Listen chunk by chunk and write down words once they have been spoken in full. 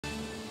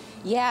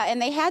Yeah,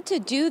 and they had to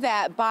do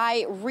that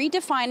by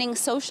redefining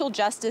social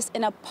justice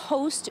in a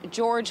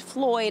post-George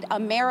Floyd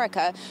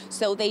America.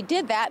 So they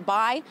did that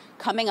by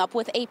coming up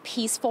with a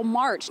peaceful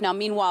march. Now,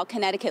 meanwhile,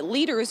 Connecticut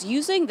leaders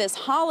using this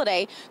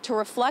holiday to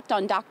reflect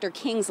on Dr.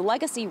 King's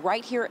legacy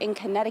right here in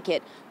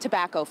Connecticut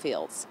tobacco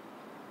fields.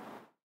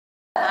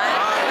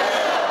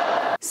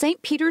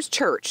 St. Peter's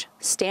Church,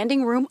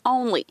 standing room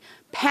only,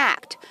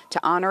 packed to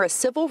honor a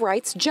civil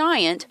rights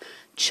giant,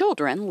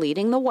 children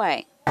leading the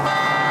way.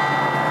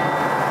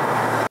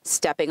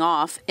 Stepping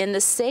off in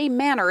the same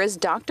manner as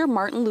Dr.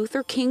 Martin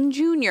Luther King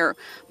Jr.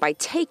 by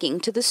taking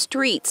to the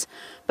streets.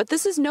 But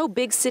this is no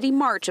big city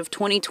march of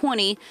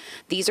 2020.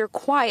 These are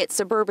quiet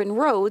suburban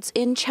roads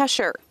in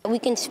Cheshire. We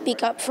can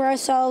speak up for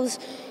ourselves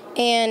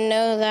and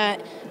know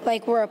that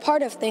we're a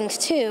part of things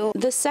too.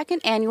 The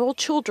second annual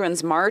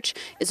Children's March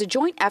is a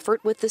joint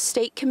effort with the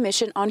State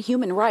Commission on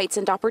Human Rights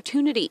and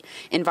Opportunity,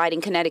 inviting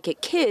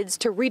Connecticut kids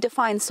to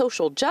redefine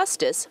social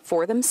justice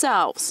for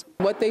themselves.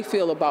 What they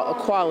feel about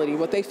equality,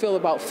 what they feel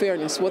about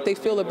fairness, what they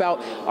feel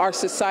about our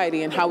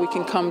society and how we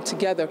can come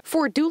together.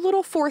 For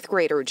Doolittle fourth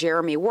grader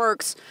Jeremy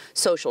Works,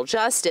 social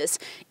justice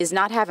is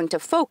not having to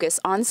focus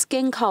on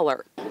skin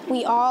color.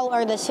 We all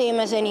are the same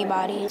as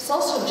anybody.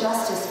 Social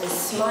justice is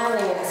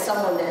smiling at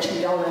someone that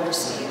you don't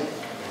understand.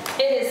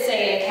 It is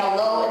saying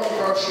hello in the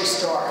grocery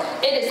store.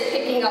 It is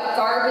picking up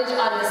garbage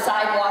on the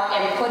sidewalk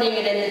and putting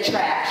it in the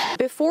trash.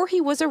 Before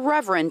he was a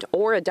reverend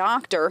or a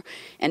doctor,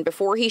 and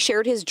before he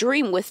shared his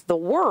dream with the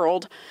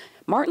world,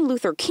 Martin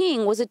Luther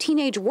King was a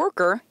teenage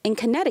worker in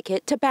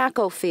Connecticut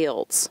tobacco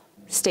fields.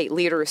 State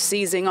leaders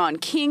seizing on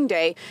King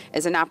Day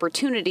as an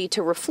opportunity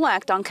to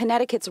reflect on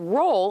Connecticut's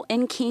role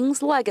in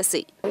King's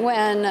legacy.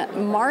 When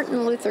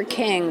Martin Luther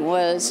King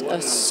was a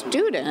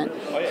student,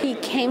 he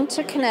came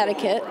to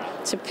Connecticut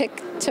to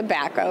pick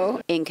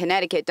tobacco. In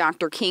Connecticut,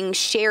 Dr. King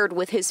shared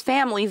with his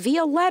family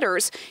via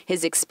letters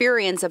his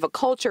experience of a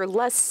culture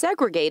less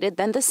segregated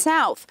than the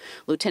South.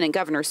 Lieutenant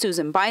Governor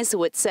Susan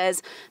Bysiewicz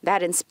says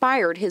that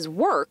inspired his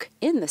work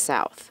in the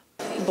South.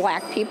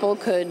 Black people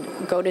could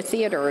go to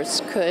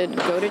theaters, could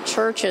go to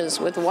churches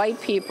with white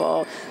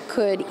people,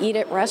 could eat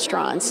at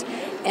restaurants,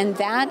 and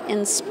that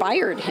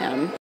inspired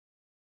him.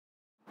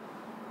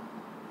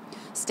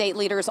 State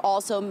leaders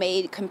also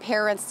made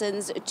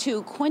comparisons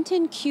to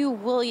Quentin Q.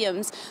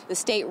 Williams, the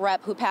state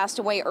rep who passed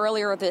away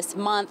earlier this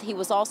month. He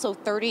was also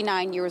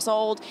 39 years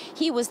old.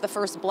 He was the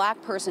first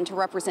black person to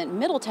represent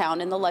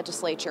Middletown in the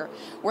legislature.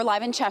 We're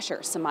live in Cheshire.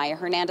 Samaya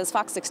Hernandez,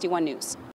 Fox 61 News.